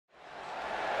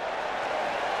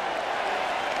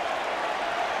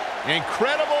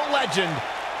Incredible legend,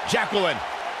 Jacqueline.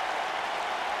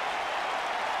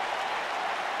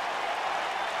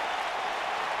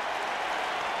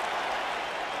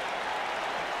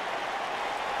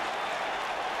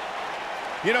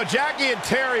 You know, Jackie and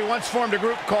Terry once formed a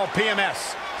group called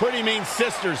PMS, Pretty Mean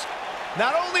Sisters.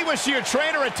 Not only was she a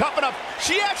trainer at Tough Enough,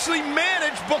 she actually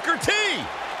managed Booker T.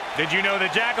 Did you know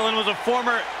that Jacqueline was a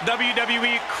former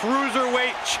WWE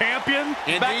Cruiserweight champion?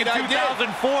 Indeed, Back in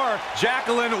 2004,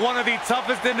 Jacqueline, one of the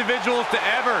toughest individuals to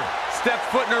ever step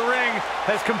foot in a ring,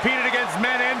 has competed against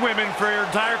men and women for her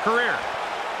entire career.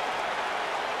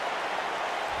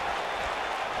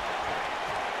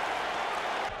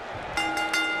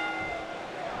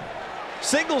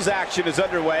 Singles action is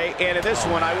underway, and in this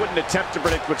one, I wouldn't attempt to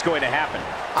predict what's going to happen.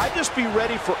 I'd just be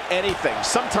ready for anything.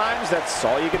 Sometimes that's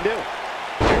all you can do.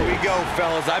 Here we go,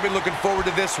 fellas. I've been looking forward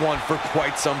to this one for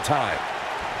quite some time.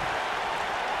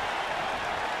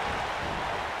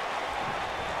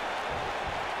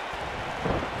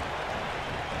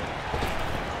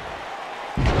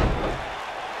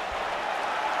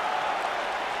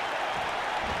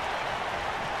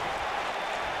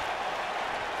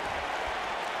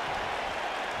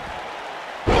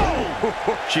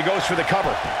 She goes for the cover.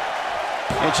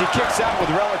 And she kicks out with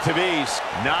relative ease.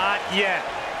 Not yet.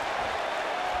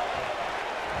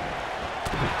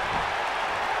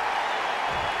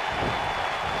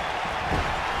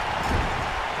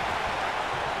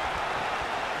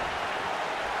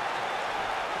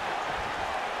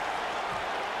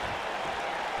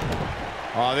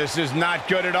 Oh, this is not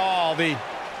good at all. The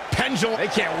pendulum, they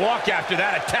can't walk after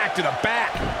that attack to the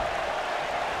back.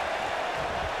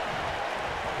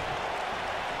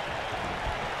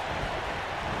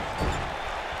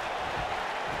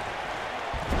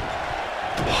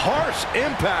 Harsh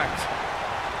impact.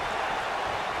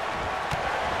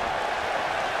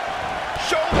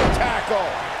 Shoulder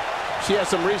tackle. She has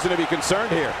some reason to be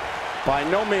concerned here. By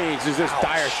no means is this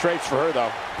dire straits for her,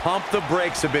 though. Pump the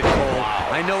brakes a bit, Cole.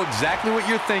 I know exactly what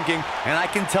you're thinking, and I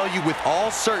can tell you with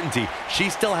all certainty, she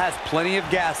still has plenty of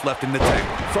gas left in the tank.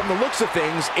 From the looks of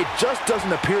things, it just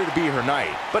doesn't appear to be her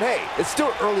night. But hey, it's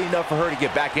still early enough for her to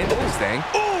get back into this thing.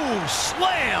 Ooh,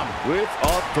 slam! With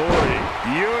authority.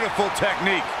 Beautiful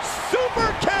technique.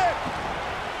 Super kick!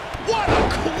 What a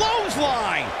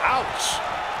clothesline! Ouch!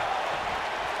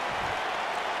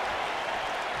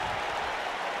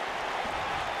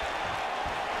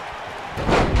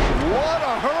 What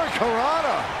a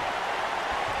hurricanrana!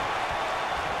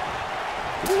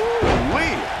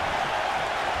 Woo-wee!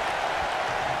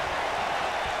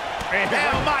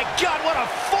 Oh my God, what a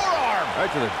forearm!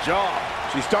 Right to the jaw.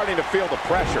 She's starting to feel the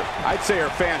pressure. I'd say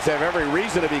her fans have every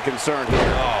reason to be concerned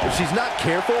here. If she's not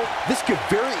careful, this could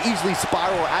very easily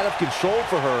spiral out of control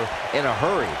for her in a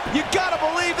hurry. You gotta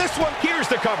believe this one. Here's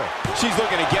the cover. She's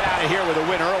looking to get out of here with a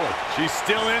win early. She's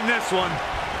still in this one.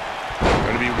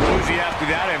 Going to be woozy after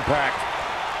that impact.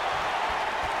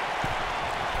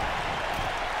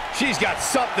 She's got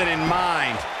something in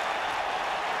mind.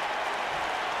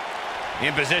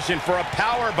 In position for a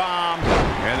power bomb.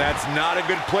 And that's not a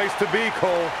good place to be,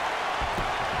 Cole.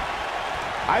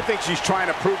 I think she's trying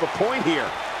to prove a point here.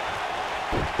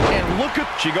 And look at,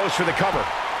 she goes for the cover.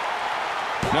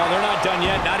 No, they're not done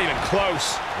yet, not even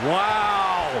close.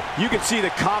 Wow. You can see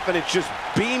the confidence just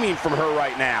beaming from her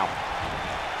right now.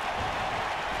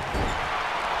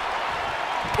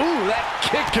 Ooh, that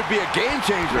kick could be a game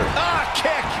changer. Ah,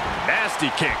 kick. Nasty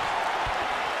kick.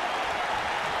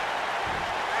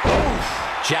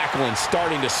 Jacqueline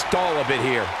starting to stall a bit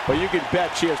here. But you can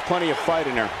bet she has plenty of fight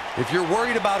in her. If you're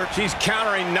worried about her, She's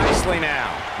countering nicely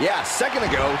now. Yeah, a second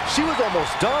ago, she was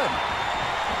almost done.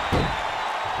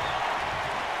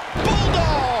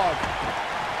 Bulldog!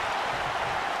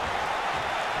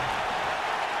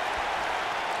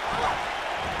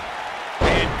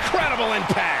 Incredible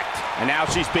impact. And now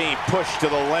she's being pushed to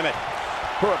the limit.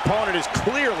 Her opponent is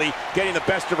clearly getting the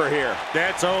best of her here.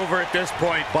 That's over at this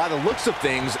point. By the looks of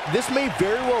things, this may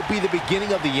very well be the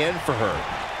beginning of the end for her.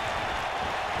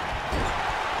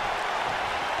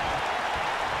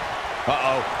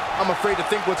 Uh-oh. I'm afraid to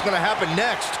think what's going to happen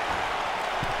next.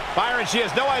 Byron, she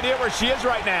has no idea where she is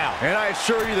right now. And I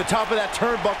assure you, the top of that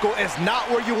turnbuckle is not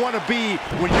where you want to be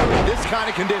when you're in this kind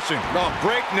of condition. No,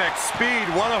 breakneck speed,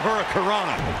 what a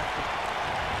hurricanrana.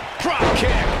 Drop kick.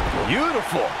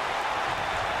 Beautiful.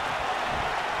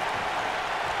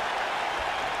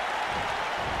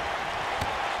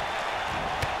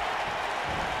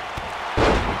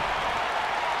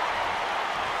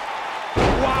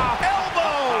 Wow.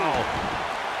 Elbow.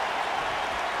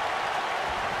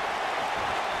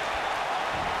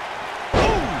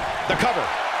 Boom. The cover.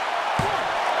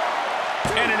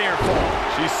 And an ear fall.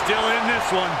 She's still in this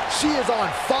one. She is on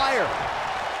fire.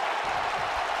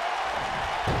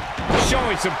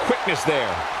 Showing some quickness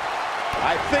there.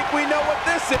 I think we know what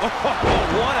this is.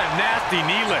 What a nasty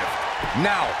knee lift.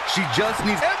 Now, she just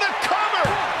needs... And the cover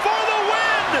for the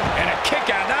win! And a kick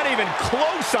out, not even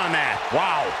close on that.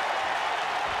 Wow.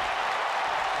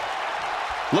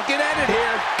 Looking at it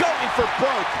here, going for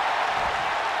broke.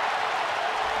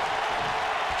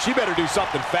 She better do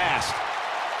something fast.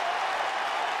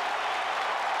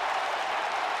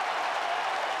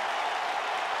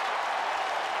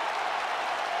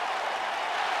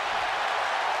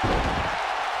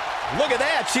 Look at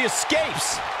that, she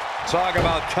escapes. Talk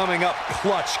about coming up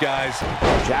clutch, guys.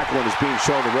 Jacqueline is being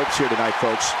shown the ropes here tonight,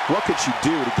 folks. What could she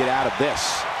do to get out of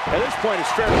this? At this point,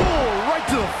 it's fair. Oh, right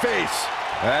to the face.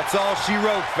 That's all she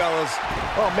wrote, fellas.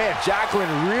 Oh, man, Jacqueline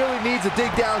really needs to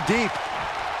dig down deep.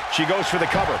 She goes for the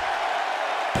cover.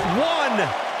 1,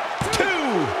 2.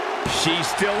 She's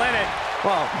still in it.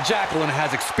 Well, Jacqueline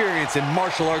has experience in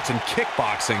martial arts and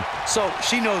kickboxing, so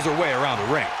she knows her way around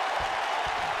the ring.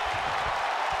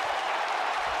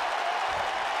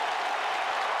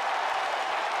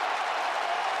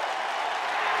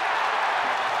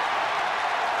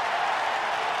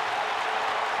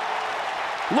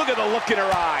 Look at the look in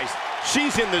her eyes.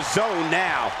 She's in the zone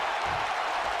now.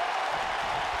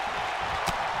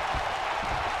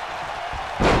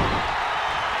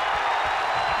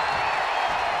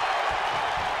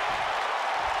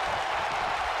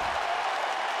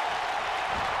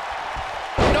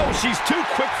 No, she's too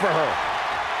quick for her.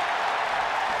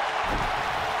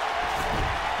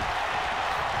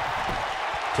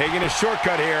 Taking a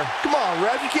shortcut here. Come on,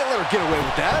 Rev, you can't let her get away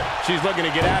with that. She's looking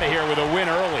to get out of here with a win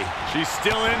early. She's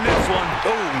still in this one.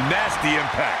 Oh, nasty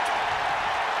impact.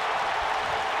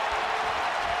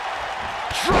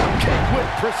 Drop kick with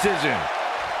precision.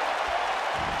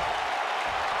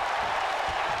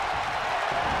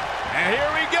 And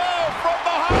here we go from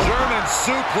behind. German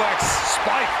suplex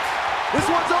spiked. This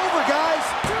one's over, guys.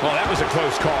 Well, that was a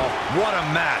close call. What a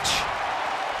match.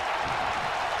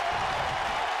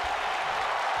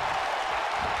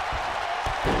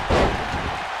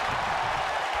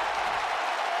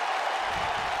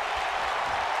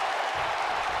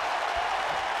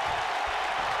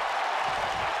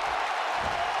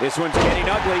 This one's getting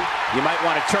ugly. You might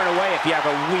want to turn away if you have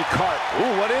a weak heart.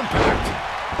 Ooh, what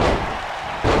impact.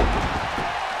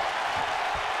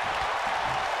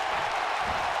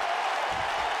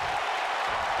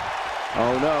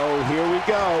 Oh no, here we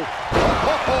go.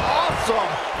 Oh,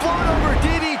 awesome. Float over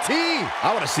DDT.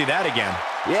 I want to see that again.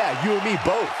 Yeah, you and me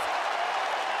both.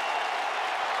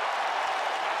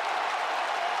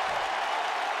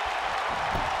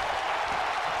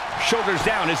 Shoulders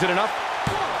down, is it enough?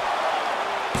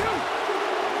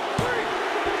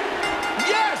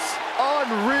 Yes!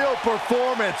 Unreal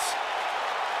performance.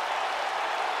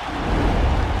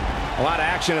 A lot of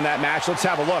action in that match. Let's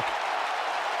have a look.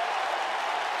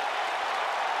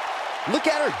 Look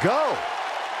at her go.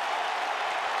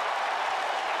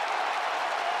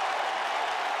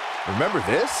 Remember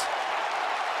this?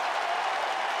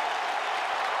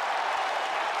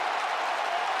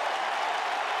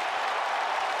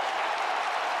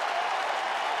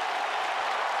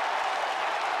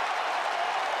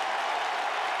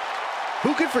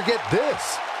 Who could forget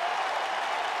this?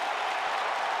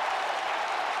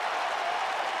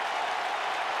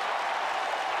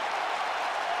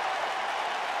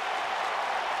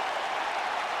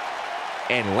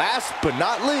 And last but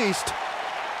not least,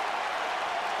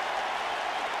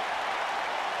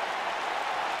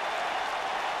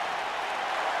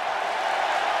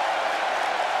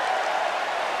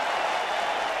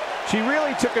 She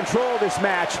really took control of this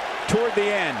match toward the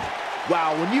end.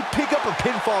 wow, when you pick up a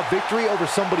pinfall victory over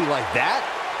somebody like that,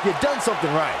 you've done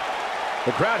something right.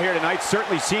 The crowd here tonight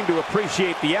certainly seemed to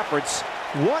appreciate the efforts.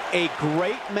 What a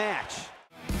great match.